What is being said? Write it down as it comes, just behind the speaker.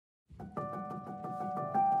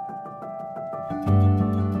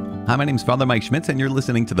Hi, my name is Father Mike Schmitz, and you're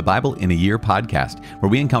listening to the Bible in a Year podcast, where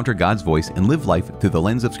we encounter God's voice and live life through the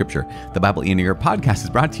lens of Scripture. The Bible in a Year podcast is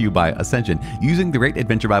brought to you by Ascension. Using the Great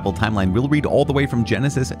Adventure Bible timeline, we'll read all the way from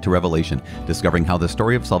Genesis to Revelation, discovering how the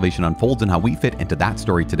story of salvation unfolds and how we fit into that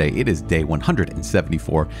story today. It is day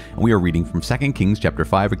 174, and we are reading from 2 Kings chapter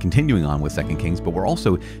 5. We're continuing on with 2 Kings, but we're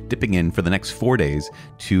also dipping in for the next 4 days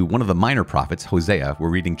to one of the minor prophets, Hosea. We're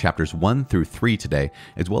reading chapters 1 through 3 today,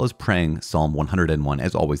 as well as praying Psalm 101.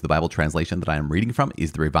 As always, the Bible translation that I am reading from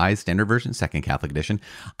is the Revised Standard Version, Second Catholic Edition.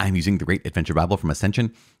 I'm using the Great Adventure Bible from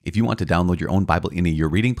Ascension. If you want to download your own Bible in a Year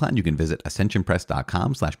reading plan, you can visit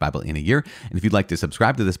ascensionpress.com/Bible in a Year. And if you'd like to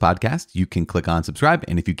subscribe to this podcast, you can click on subscribe.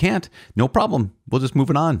 And if you can't, no problem. We'll just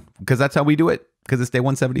move it on because that's how we do it, because it's day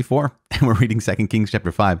 174 and we're reading 2 Kings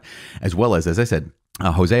chapter 5, as well as I said,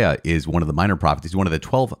 Hosea is one of the minor prophets. He's one of the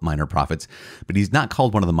 12 minor prophets, but he's not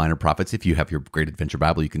called one of the minor prophets. If you have your Great Adventure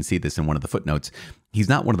Bible, you can see this in one of the footnotes. He's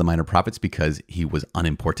not one of the minor prophets because he was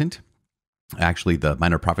unimportant. Actually, the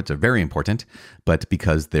minor prophets are very important, but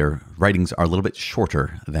because their writings are a little bit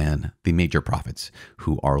shorter than the major prophets,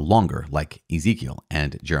 who are longer, like Ezekiel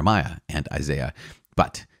and Jeremiah and Isaiah.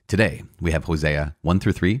 But today, we have Hosea 1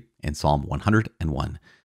 through 3 and Psalm 101.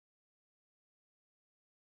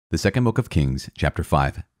 The second book of Kings, chapter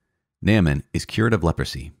 5. Naaman is cured of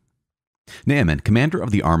leprosy. Naaman, commander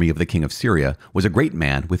of the army of the king of Syria, was a great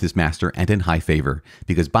man with his master and in high favor,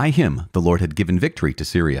 because by him the Lord had given victory to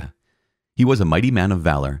Syria. He was a mighty man of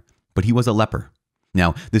valor, but he was a leper.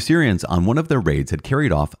 Now, the Syrians on one of their raids had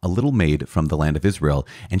carried off a little maid from the land of Israel,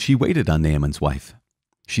 and she waited on Naaman's wife.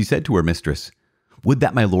 She said to her mistress, "Would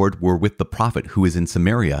that my Lord were with the prophet who is in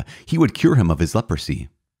Samaria, he would cure him of his leprosy."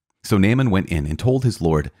 So Naaman went in and told his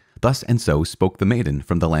Lord, "Thus and so spoke the maiden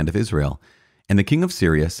from the land of Israel." And the king of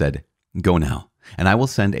Syria said, "Go now, and I will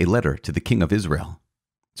send a letter to the king of Israel."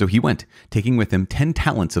 So he went, taking with him 10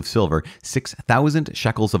 talents of silver, 6,000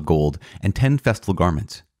 shekels of gold, and 10 festal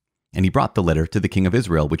garments. And he brought the letter to the king of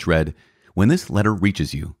Israel, which read, "When this letter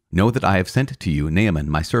reaches you, know that I have sent to you Naaman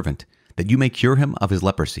my servant, that you may cure him of his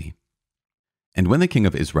leprosy." And when the king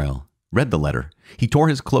of Israel read the letter, he tore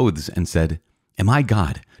his clothes and said, "Am I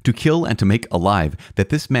God, to kill and to make alive, that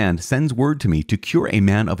this man sends word to me to cure a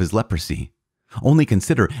man of his leprosy? Only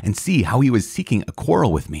consider and see how he was seeking a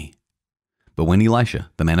quarrel with me." But when Elisha,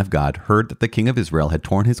 the man of God, heard that the king of Israel had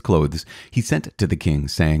torn his clothes, he sent to the king,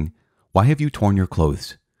 saying, "Why have you torn your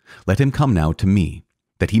clothes? Let him come now to me,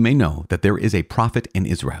 that he may know that there is a prophet in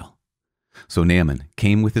Israel." So Naaman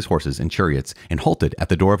came with his horses and chariots and halted at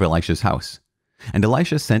the door of Elisha's house. And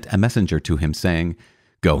Elisha sent a messenger to him, saying,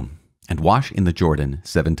 "Go and wash in the Jordan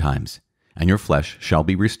 7 times, and your flesh shall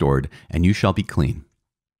be restored, and you shall be clean."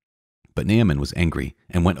 But Naaman was angry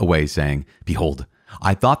and went away, saying, "Behold,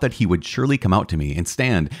 I thought that he would surely come out to me and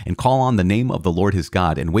stand and call on the name of the Lord his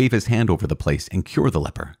God and wave his hand over the place and cure the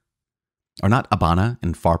leper. Are not Abana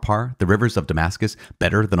and Pharpar, the rivers of Damascus,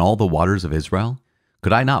 better than all the waters of Israel?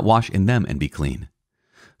 Could I not wash in them and be clean?"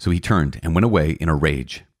 So he turned and went away in a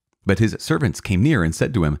rage. But his servants came near and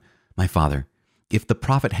said to him, "My father, if the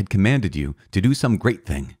prophet had commanded you to do some great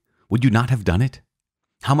thing, would you not have done it?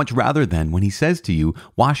 How much rather then when he says to you,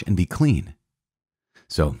 'Wash and be clean'?"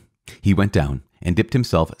 So he went down and dipped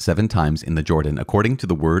himself 7 times in the Jordan according to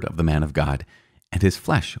the word of the man of God, and his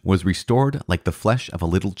flesh was restored like the flesh of a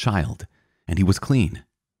little child, and he was clean.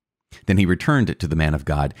 Then he returned to the man of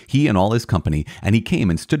God, he and all his company, and he came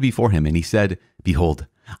and stood before him, and he said, "Behold,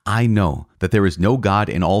 I know that there is no God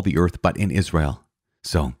in all the earth but in Israel.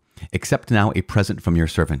 So accept now a present from your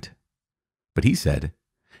servant." But he said,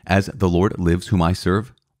 "As the Lord lives whom I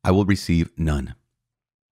serve, I will receive none."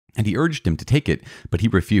 And he urged him to take it, but he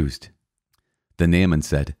refused. Then Naaman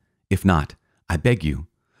said, "If not, I beg you,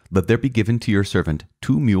 let there be given to your servant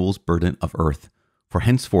 2 mules' burden of earth, for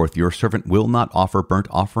henceforth your servant will not offer burnt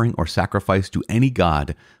offering or sacrifice to any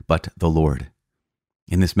god but the Lord.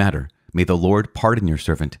 In this matter, may the Lord pardon your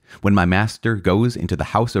servant, when my master goes into the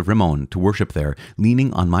house of Rimmon to worship there,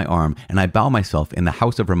 leaning on my arm, and I bow myself in the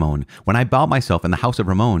house of Rimmon. When I bow myself in the house of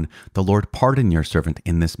Rimmon, the Lord pardon your servant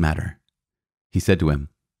in this matter." He said to him,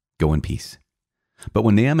 "Go in peace." But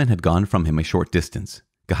when Naaman had gone from him a short distance,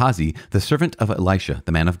 Gehazi, the servant of Elisha,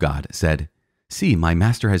 the man of God, said, "See, my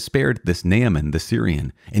master has spared this Naaman the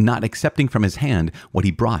Syrian, in not accepting from his hand what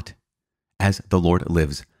he brought. As the Lord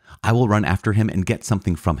lives, I will run after him and get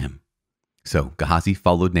something from him." So Gehazi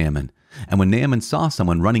followed Naaman, and when Naaman saw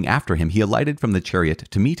someone running after him, he alighted from the chariot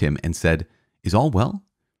to meet him and said, "Is all well?"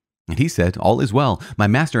 And he said, "All is well. My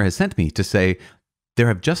master has sent me to say, 'There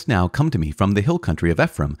have just now come to me from the hill country of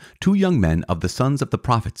Ephraim 2 young men of the sons of the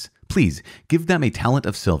prophets. Please give them a talent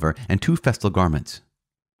of silver and 2 festal garments.'"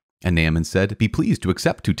 And Naaman said, "Be pleased to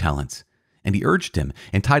accept 2 talents. And he urged him,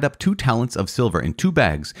 and tied up 2 talents of silver in 2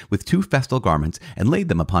 bags with 2 festal garments, and laid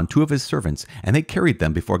them upon 2 of his servants, and they carried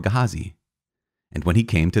them before Gehazi. And when he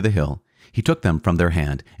came to the hill, he took them from their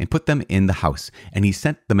hand, and put them in the house, and he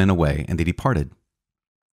sent the men away, and they departed.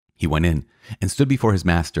 He went in, and stood before his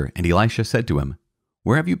master, and Elisha said to him,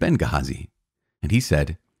 Where have you been, Gehazi? And he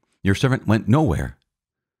said, Your servant went nowhere.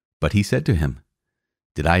 But he said to him,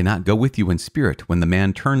 Did I not go with you in spirit when the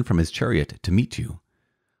man turned from his chariot to meet you?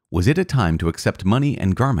 Was it a time to accept money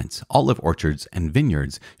and garments, olive orchards and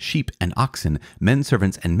vineyards, sheep and oxen, men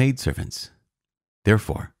servants and maidservants?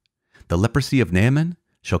 Therefore, the leprosy of Naaman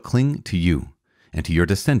shall cling to you and to your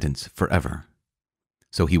descendants forever.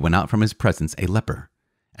 So he went out from his presence a leper,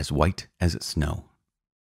 as white as snow.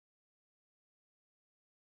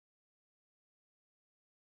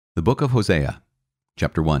 The book of Hosea,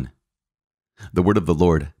 chapter 1. The word of the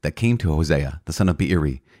Lord that came to Hosea, the son of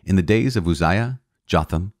Beeri, in the days of Uzziah,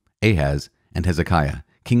 Jotham, Ahaz, and Hezekiah,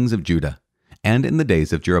 kings of Judah, and in the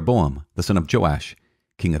days of Jeroboam, the son of Joash,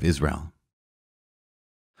 king of Israel.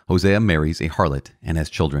 Hosea marries a harlot and has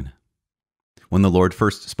children. When the Lord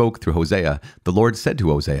first spoke through Hosea, the Lord said to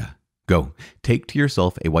Hosea, Go, take to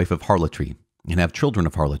yourself a wife of harlotry, and have children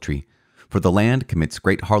of harlotry, for the land commits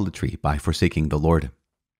great harlotry by forsaking the Lord.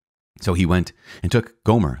 So he went and took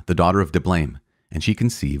Gomer, the daughter of Diblaim, and she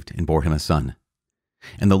conceived and bore him a son.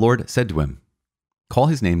 And the Lord said to him, Call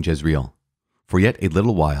his name Jezreel, for yet a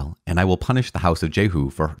little while, and I will punish the house of Jehu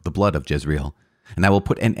for the blood of Jezreel, and I will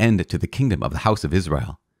put an end to the kingdom of the house of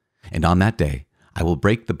Israel. And on that day I will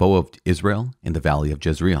break the bow of Israel in the valley of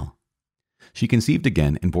Jezreel. She conceived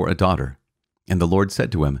again and bore a daughter. And the Lord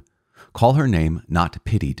said to him, Call her name Not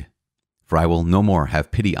Pitied, for I will no more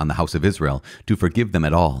have pity on the house of Israel to forgive them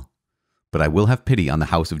at all. But I will have pity on the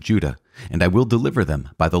house of Judah, and I will deliver them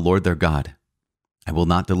by the Lord their God. I will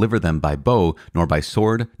not deliver them by bow, nor by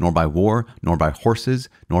sword, nor by war, nor by horses,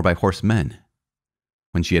 nor by horsemen.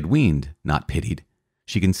 When she had weaned, Not Pitied,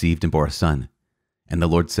 she conceived and bore a son. And the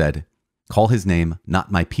Lord said, Call his name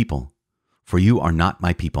Not My People, for you are not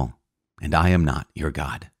my people, and I am not your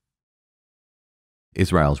God.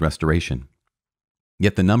 Israel's restoration.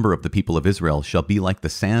 Yet the number of the people of Israel shall be like the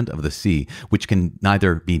sand of the sea, which can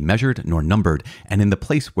neither be measured nor numbered. And in the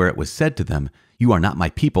place where it was said to them, You are not my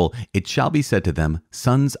people, it shall be said to them,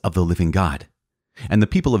 Sons of the living God. And the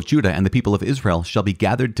people of Judah and the people of Israel shall be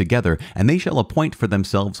gathered together, and they shall appoint for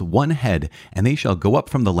themselves one head, and they shall go up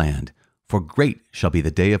from the land, for great shall be the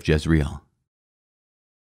day of Jezreel.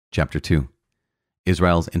 Chapter 2.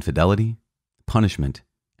 Israel's infidelity, punishment,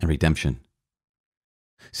 and redemption.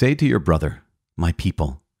 Say to your brother, My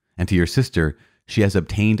people, and to your sister, She has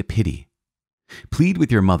obtained pity. Plead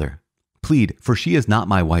with your mother. Plead, for she is not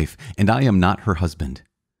my wife, and I am not her husband.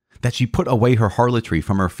 That she put away her harlotry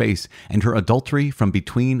from her face, and her adultery from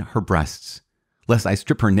between her breasts. Lest I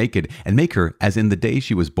strip her naked, and make her as in the day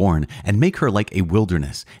she was born, and make her like a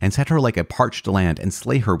wilderness, and set her like a parched land, and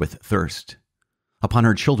slay her with thirst. Upon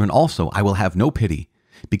her children also I will have no pity,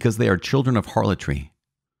 because they are children of harlotry.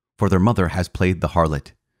 For their mother has played the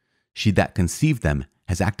harlot. She that conceived them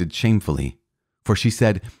has acted shamefully. For she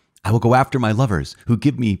said, I will go after my lovers, who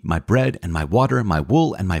give me my bread and my water, my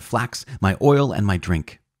wool and my flax, my oil and my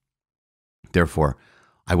drink. Therefore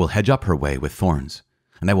I will hedge up her way with thorns,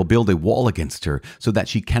 and I will build a wall against her, so that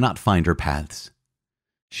she cannot find her paths.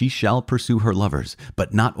 She shall pursue her lovers,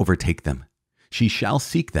 but not overtake them. She shall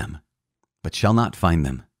seek them, but shall not find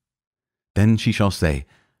them. Then she shall say,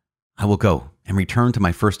 I will go and return to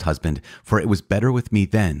my first husband, for it was better with me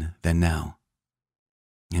then than now.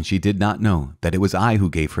 And she did not know that it was I who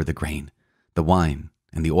gave her the grain, the wine,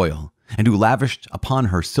 and the oil, and who lavished upon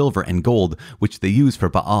her silver and gold, which they use for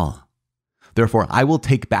Baal. Therefore I will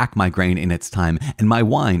take back my grain in its time, and my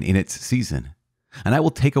wine in its season. And I will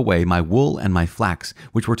take away my wool and my flax,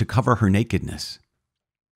 which were to cover her nakedness.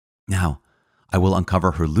 Now I will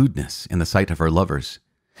uncover her lewdness in the sight of her lovers,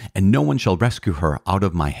 and no one shall rescue her out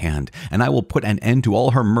of my hand. And I will put an end to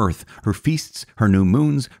all her mirth, her feasts, her new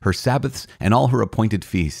moons, her Sabbaths, and all her appointed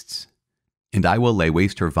feasts. And I will lay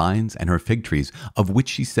waste her vines and her fig trees, of which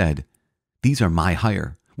she said, These are my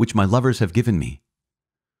hire, which my lovers have given me.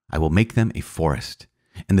 I will make them a forest,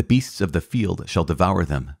 and the beasts of the field shall devour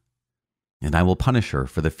them. And I will punish her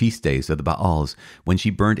for the feast days of the Baals, when she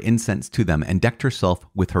burned incense to them, and decked herself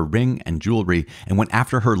with her ring and jewelry, and went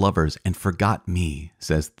after her lovers, and forgot me,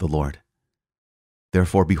 says the Lord.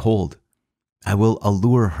 Therefore, behold, I will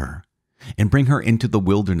allure her, and bring her into the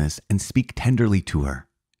wilderness, and speak tenderly to her.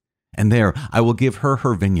 And there I will give her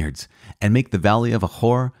her vineyards, and make the valley of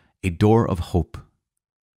Achor a door of hope.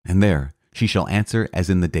 And there She shall answer as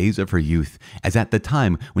in the days of her youth, as at the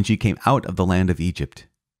time when she came out of the land of Egypt.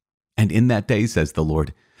 And in that day, says the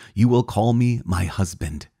Lord, you will call me my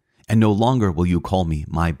husband, and no longer will you call me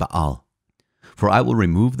my Baal. For I will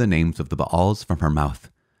remove the names of the Baals from her mouth,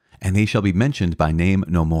 and they shall be mentioned by name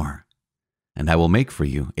no more. And I will make for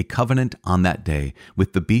you a covenant on that day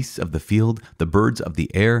with the beasts of the field, the birds of the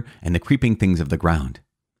air, and the creeping things of the ground.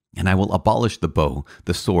 And I will abolish the bow,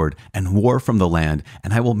 the sword, and war from the land,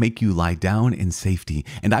 and I will make you lie down in safety,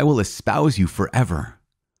 and I will espouse you forever.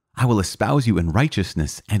 I will espouse you in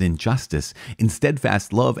righteousness and in justice, in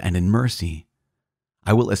steadfast love and in mercy.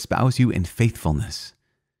 I will espouse you in faithfulness,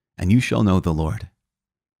 and you shall know the Lord.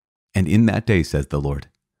 And in that day, says the Lord,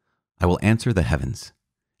 I will answer the heavens,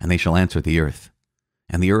 and they shall answer the earth.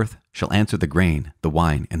 And the earth shall answer the grain, the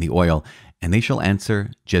wine, and the oil, and they shall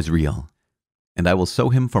answer Jezreel. And I will sow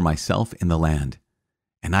him for myself in the land,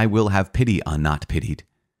 and I will have pity on not pitied.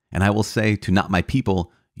 And I will say to not my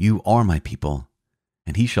people, you are my people.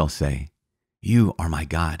 And he shall say, you are my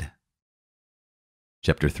God.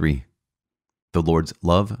 Chapter 3. The Lord's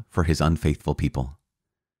love for his unfaithful people.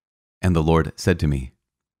 And the Lord said to me,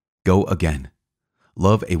 go again.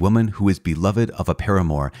 Love a woman who is beloved of a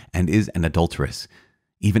paramour and is an adulteress,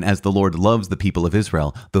 even as the Lord loves the people of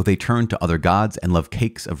Israel, though they turn to other gods and love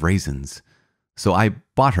cakes of raisins. So I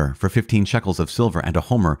bought her for 15 shekels of silver and a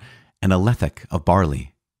homer and a lethek of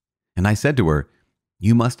barley. And I said to her,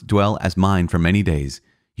 you must dwell as mine for many days.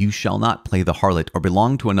 You shall not play the harlot or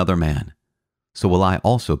belong to another man. So will I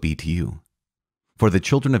also be to you. For the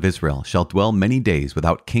children of Israel shall dwell many days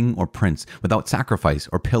without king or prince, without sacrifice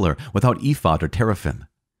or pillar, without ephod or teraphim.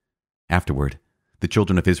 Afterward, the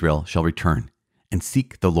children of Israel shall return and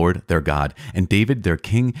seek the Lord their God, and David their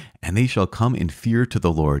king, and they shall come in fear to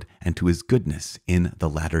the Lord and to his goodness in the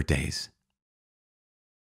latter days.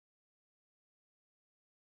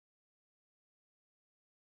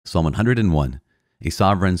 Psalm 101, a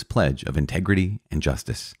sovereign's pledge of integrity and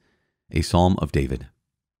justice, a psalm of David.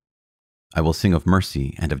 I will sing of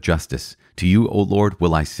mercy and of justice. To you, O Lord,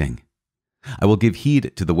 will I sing. I will give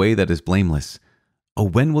heed to the way that is blameless. Oh,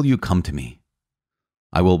 when will you come to me?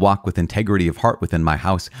 I will walk with integrity of heart within my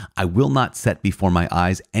house. I will not set before my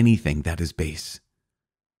eyes anything that is base.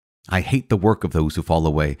 I hate the work of those who fall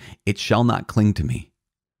away. It shall not cling to me.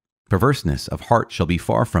 Perverseness of heart shall be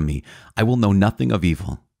far from me. I will know nothing of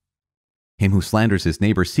evil. Him who slanders his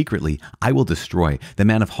neighbor secretly, I will destroy. The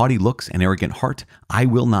man of haughty looks and arrogant heart, I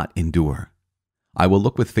will not endure. I will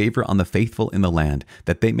look with favor on the faithful in the land,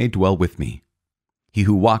 that they may dwell with me. He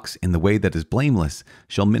who walks in the way that is blameless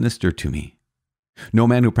shall minister to me. No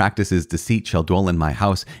man who practices deceit shall dwell in my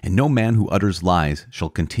house, and no man who utters lies shall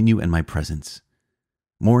continue in my presence.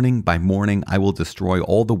 Morning by morning I will destroy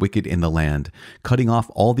all the wicked in the land, cutting off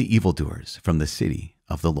all the evildoers from the city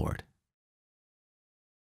of the Lord.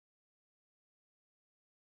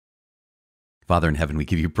 Father in heaven, we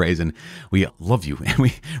give you praise and we love you and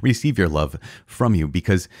we receive your love from you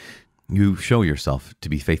because you show yourself to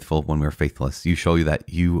be faithful when we're faithless. You show that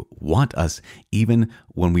you want us even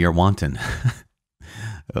when we are wanton.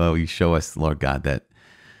 Oh, you show us, Lord God, that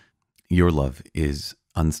your love is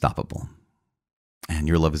unstoppable and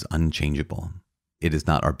your love is unchangeable. It is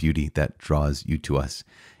not our beauty that draws you to us.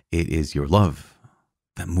 It is your love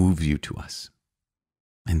that moves you to us.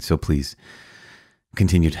 And so please,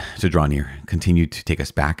 continue to draw near, continue to take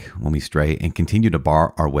us back when we stray, and continue to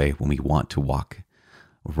bar our way when we want to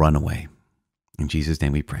run away. In Jesus'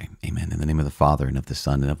 name we pray. Amen. In the name of the Father, and of the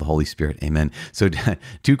Son, and of the Holy Spirit. Amen. So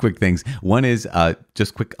two quick things. One is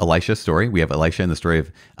just quick Elisha story. We have Elisha in the story of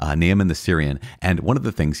Naaman the Syrian. And one of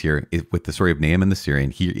the things here is with the story of Naaman the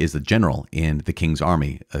Syrian, he is a general in the king's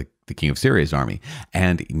army, the king of Syria's army.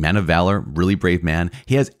 And man of valor, really brave man.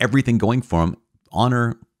 He has everything going for him: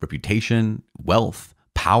 honor, reputation, wealth,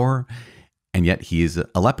 power, and yet he is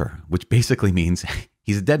a leper, which basically means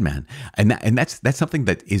he's a dead man. And that's something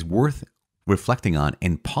that is worth reflecting on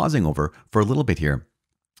and pausing over for a little bit here,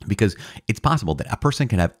 because it's possible that a person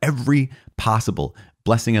can have every possible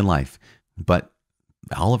blessing in life, but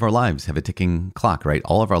all of our lives have a ticking clock, right?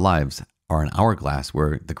 All of our lives are an hourglass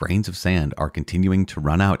where the grains of sand are continuing to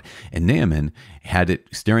run out. And Naaman had it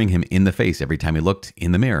staring him in the face every time he looked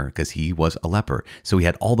in the mirror because he was a leper. So he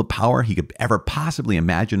had all the power he could ever possibly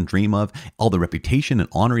imagine, dream of, all the reputation and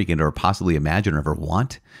honor he could ever possibly imagine or ever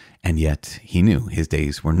want. And yet he knew his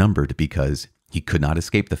days were numbered because he could not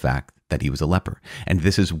escape the fact that he was a leper. And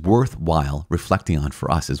this is worthwhile reflecting on for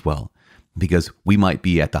us as well, because we might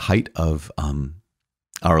be at the height of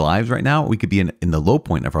our lives right now. We could be in the low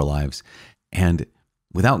point of our lives. And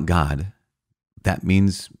without God, that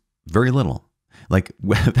means very little. Like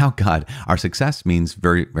without God, our success means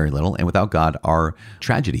very, very little. And without God, our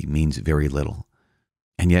tragedy means very little.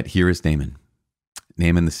 And yet here is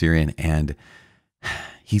Naaman the Syrian, and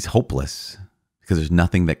he's hopeless because there's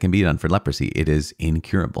nothing that can be done for leprosy. It is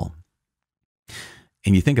incurable.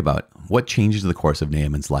 And you think about what changes the course of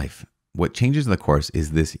Naaman's life. What changes the course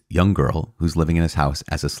is this young girl who's living in his house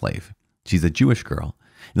as a slave. She's a Jewish girl.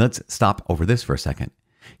 And let's stop over this for a second.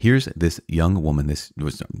 Here's this young woman,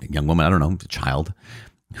 I don't know, a child,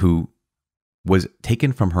 who was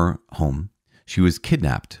taken from her home. She was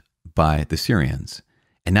kidnapped by the Syrians.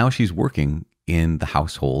 And now she's working in the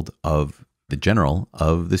household of the general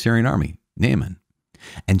of the Syrian army, Naaman.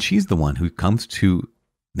 And she's the one who comes to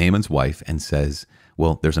Naaman's wife and says,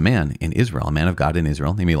 well, there's a man in Israel, a man of God in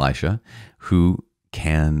Israel named Elisha, who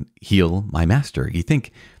can heal my master. You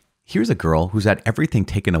think, here's a girl who's had everything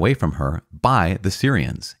taken away from her by the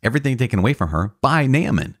Syrians, everything taken away from her by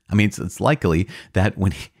Naaman. I mean, it's likely that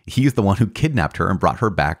when he's the one who kidnapped her and brought her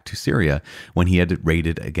back to Syria when he had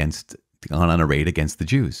gone on a raid against the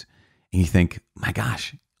Jews. And you think, my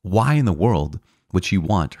gosh, why in the world would she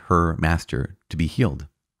want her master to be healed?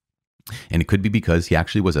 And it could be because he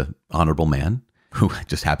actually was an honorable man who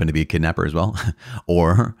just happened to be a kidnapper as well.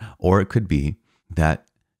 or it could be that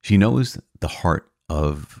she knows the heart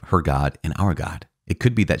of her God and our God. It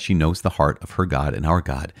could be that she knows the heart of her God and our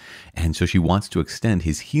God. And so she wants to extend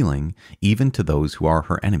his healing even to those who are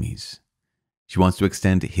her enemies. She wants to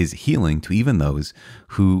extend his healing to even those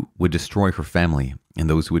who would destroy her family and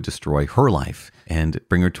those who would destroy her life and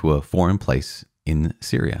bring her to a foreign place in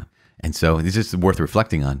Syria. And so it's just worth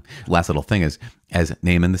reflecting on. Last little thing is, as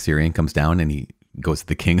Naaman the Syrian comes down and he goes to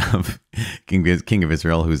the king of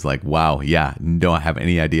Israel, who's like, wow, yeah, don't have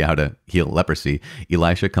any idea how to heal leprosy.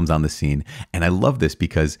 Elisha comes on the scene. And I love this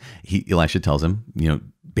because Elisha tells him,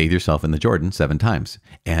 bathe yourself in the Jordan 7 times.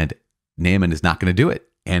 And Naaman is not going to do it.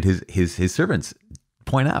 And his servants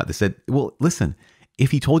point out, they said, well, listen,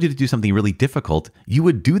 if he told you to do something really difficult, you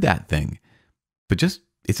would do that thing. But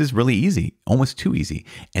it's just really easy, almost too easy.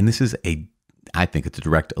 And this is I think it's a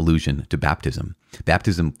direct allusion to baptism.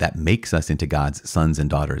 Baptism that makes us into God's sons and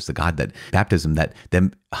daughters. Baptism that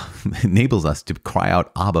enables us to cry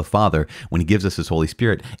out, Abba, Father, when he gives us his Holy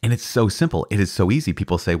Spirit. And it's so simple. It is so easy.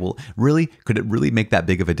 People say, well, really, could it really make that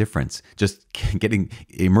big of a difference? Just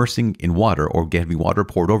immersing in water or getting water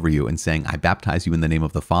poured over you and saying, I baptize you in the name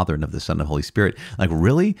of the Father and of the Son and of the Holy Spirit. Like,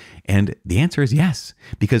 really? And the answer is yes,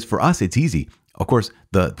 because for us, it's easy. Of course,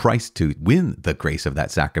 the price to win the grace of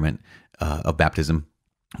that sacrament of baptism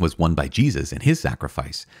was won by Jesus and his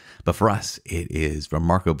sacrifice. But for us, it is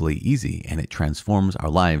remarkably easy, and it transforms our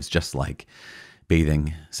lives just like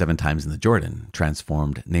bathing 7 times in the Jordan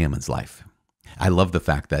transformed Naaman's life. I love the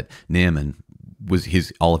fact that Naaman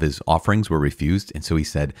all of his offerings were refused. And so he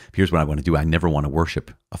said, here's what I want to do. I never want to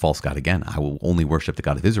worship a false God again. I will only worship the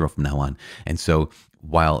God of Israel from now on. And so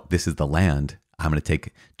while this is the land, I'm going to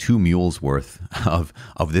take 2 mules worth of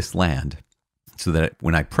this land, so that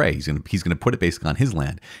when I pray, he's going to put it basically on his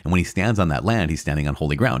land. And when he stands on that land, he's standing on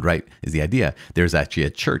holy ground, right? Is the idea. There's actually a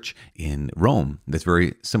church in Rome that's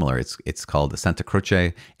very similar. It's called Santa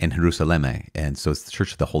Croce in Jerusalem. And so it's the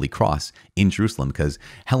Church of the Holy Cross in Jerusalem, because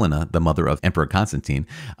Helena, the mother of Emperor Constantine,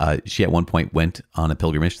 she at one point went on a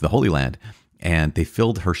pilgrimage to the Holy Land, and they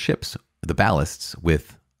filled her ships, the ballasts,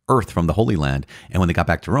 with earth from the Holy Land. And when they got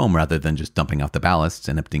back to Rome, rather than just dumping out the ballasts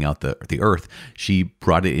and emptying out the earth, she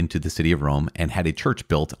brought it into the city of Rome and had a church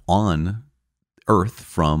built on earth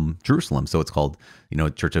from Jerusalem. So it's called,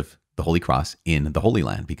 Church of the Holy Cross in the Holy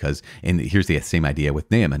Land, and here's the same idea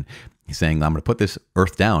with Naaman. He's saying, I'm going to put this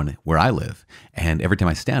earth down where I live, and every time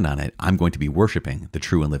I stand on it, I'm going to be worshiping the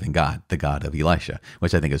true and living God, the God of Elisha,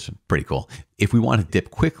 which I think is pretty cool. If we want to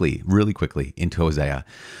dip really quickly into Hosea,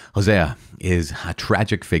 Hosea is a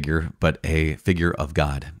tragic figure, but a figure of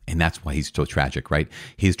God. And that's why he's so tragic, right?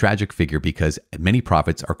 He's a tragic figure because many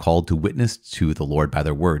prophets are called to witness to the Lord by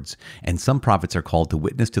their words, and some prophets are called to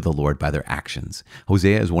witness to the Lord by their actions.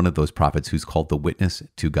 Hosea is one of those prophets who's called the witness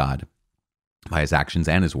to God by his actions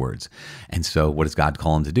and his words. And so what does God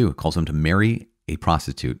call him to do? He calls him to marry a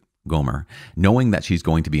prostitute, Gomer, knowing that she's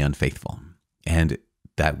going to be unfaithful. And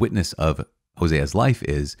that witness of Hosea's life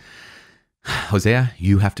is, Hosea,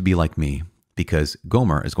 you have to be like me, because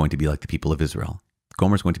Gomer is going to be like the people of Israel.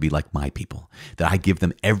 Gomer is going to be like my people, that I give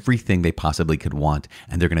them everything they possibly could want,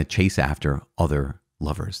 and they're going to chase after other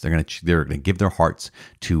lovers. They're going to give their hearts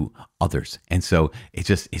to others. And so it's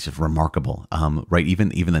just remarkable, right? Even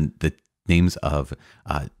the names of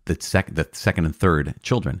the second and third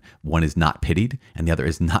children. One is not pitied, and the other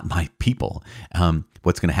is not my people.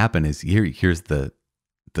 What's going to happen is here's the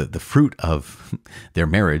the fruit of their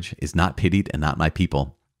marriage is not pitied and not my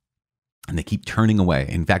people. And they keep turning away.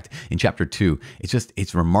 In fact, in chapter 2,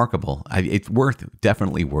 it's remarkable. It's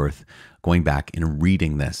definitely worth going back and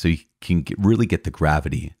reading this so you can really get the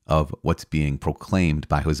gravity of what's being proclaimed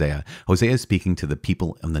by Hosea. Hosea is speaking to the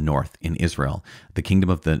people in the north in Israel, the kingdom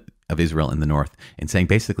of Israel in the north, and saying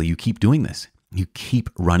basically, you keep doing this. You keep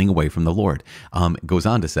running away from the Lord. It goes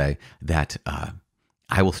on to say that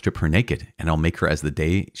I will strip her naked, and I'll make her as the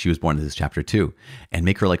day she was born. This is chapter 2, and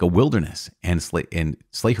make her like a wilderness and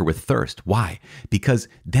slay her with thirst. Why? Because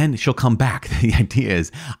then she'll come back. The idea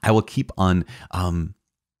is I will keep on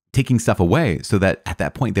taking stuff away so that at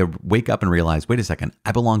that point they'll wake up and realize, wait a second,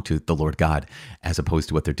 I belong to the Lord God as opposed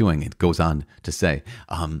to what they're doing. It goes on to say,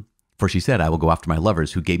 for she said, I will go after my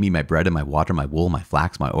lovers who gave me my bread and my water, my wool, my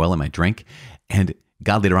flax, my oil, and my drink. And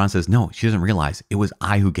God later on says, no, she doesn't realize it was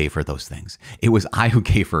I who gave her those things. It was I who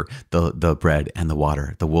gave her the bread and the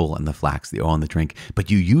water, the wool and the flax, the oil and the drink. But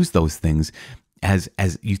you use those things as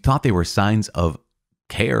you thought they were signs of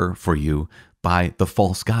care for you by the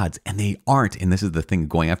false gods, and they aren't. And this is the thing,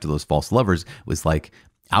 going after those false lovers was like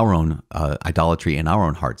our own idolatry in our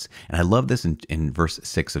own hearts. And I love this in verse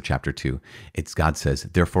 6 of chapter 2. God says,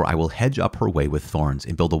 therefore I will hedge up her way with thorns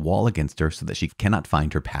and build a wall against her so that she cannot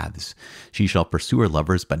find her paths. She shall pursue her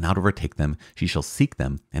lovers, but not overtake them. She shall seek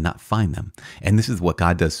them and not find them. And this is what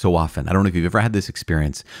God does so often. I don't know if you've ever had this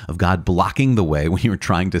experience of God blocking the way when you're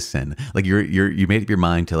trying to sin. Like you made up your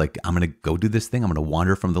mind to like, I'm going to go do this thing. I'm going to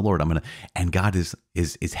wander from the Lord. And God is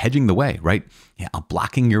hedging the way, right? Yeah,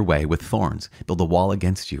 blocking your way with thorns, build a wall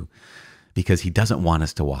against you, because he doesn't want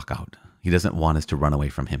us to walk out. He doesn't want us to run away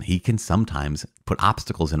from him. He can sometimes put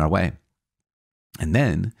obstacles in our way. And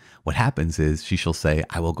then what happens is she shall say,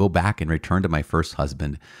 I will go back and return to my first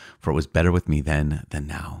husband, for it was better with me then than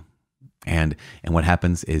now. And what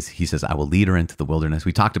happens is he says, I will lead her into the wilderness.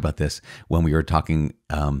 We talked about this when we were talking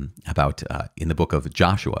about in the book of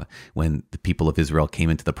Joshua, when the people of Israel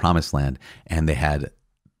came into the promised land and they had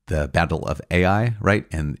the battle of Ai, right?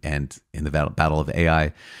 And in the battle of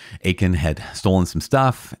Ai, Achan had stolen some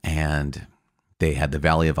stuff, and they had the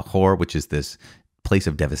Valley of Achor, which is this place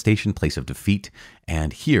of devastation, place of defeat.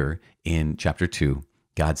 And here in chapter 2,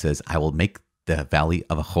 God says, I will make the Valley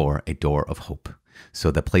of Achor a door of hope.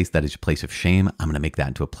 So the place that is a place of shame, I'm going to make that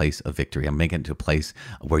into a place of victory. I'm making it into a place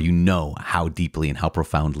where you know how deeply and how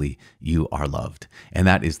profoundly you are loved. And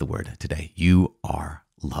that is the word today. You are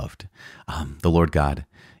loved. The Lord God,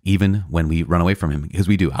 even when we run away from him, because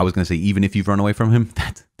we do. I was going to say, even if you've run away from him,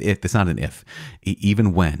 that's not an if.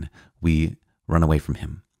 Even when we run away from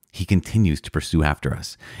him, he continues to pursue after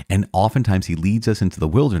us. And oftentimes he leads us into the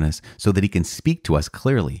wilderness so that he can speak to us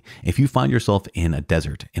clearly. If you find yourself in a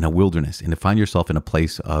desert, in a wilderness, and to find yourself in a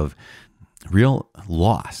place of real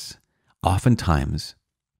loss, oftentimes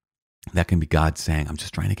that can be God saying, I'm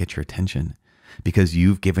just trying to get your attention, because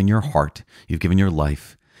you've given your heart, you've given your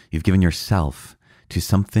life, you've given yourself to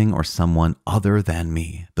something or someone other than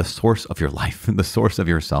me, the source of your life, the source of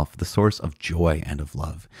yourself, the source of joy and of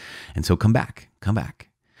love. And so come back, come back.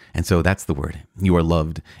 And so that's the word. You are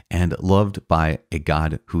loved, and loved by a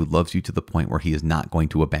God who loves you to the point where he is not going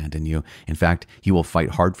to abandon you. In fact, he will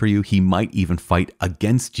fight hard for you. He might even fight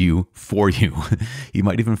against you for you. He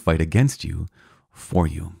might even fight against you for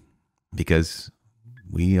you, because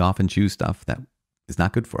we often choose stuff that is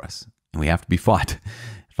not good for us, and we have to be fought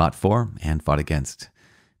for and fought against,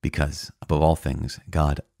 because above all things,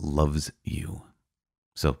 God loves you.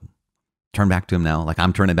 So turn back to him now, like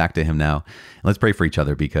I'm turning back to him now. And let's pray for each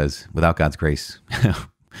other, because without God's grace,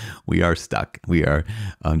 we are stuck. We are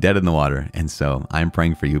dead in the water. And so I'm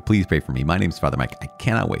praying for you. Please pray for me. My name is Father Mike. I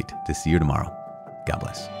cannot wait to see you tomorrow. God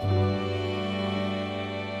bless.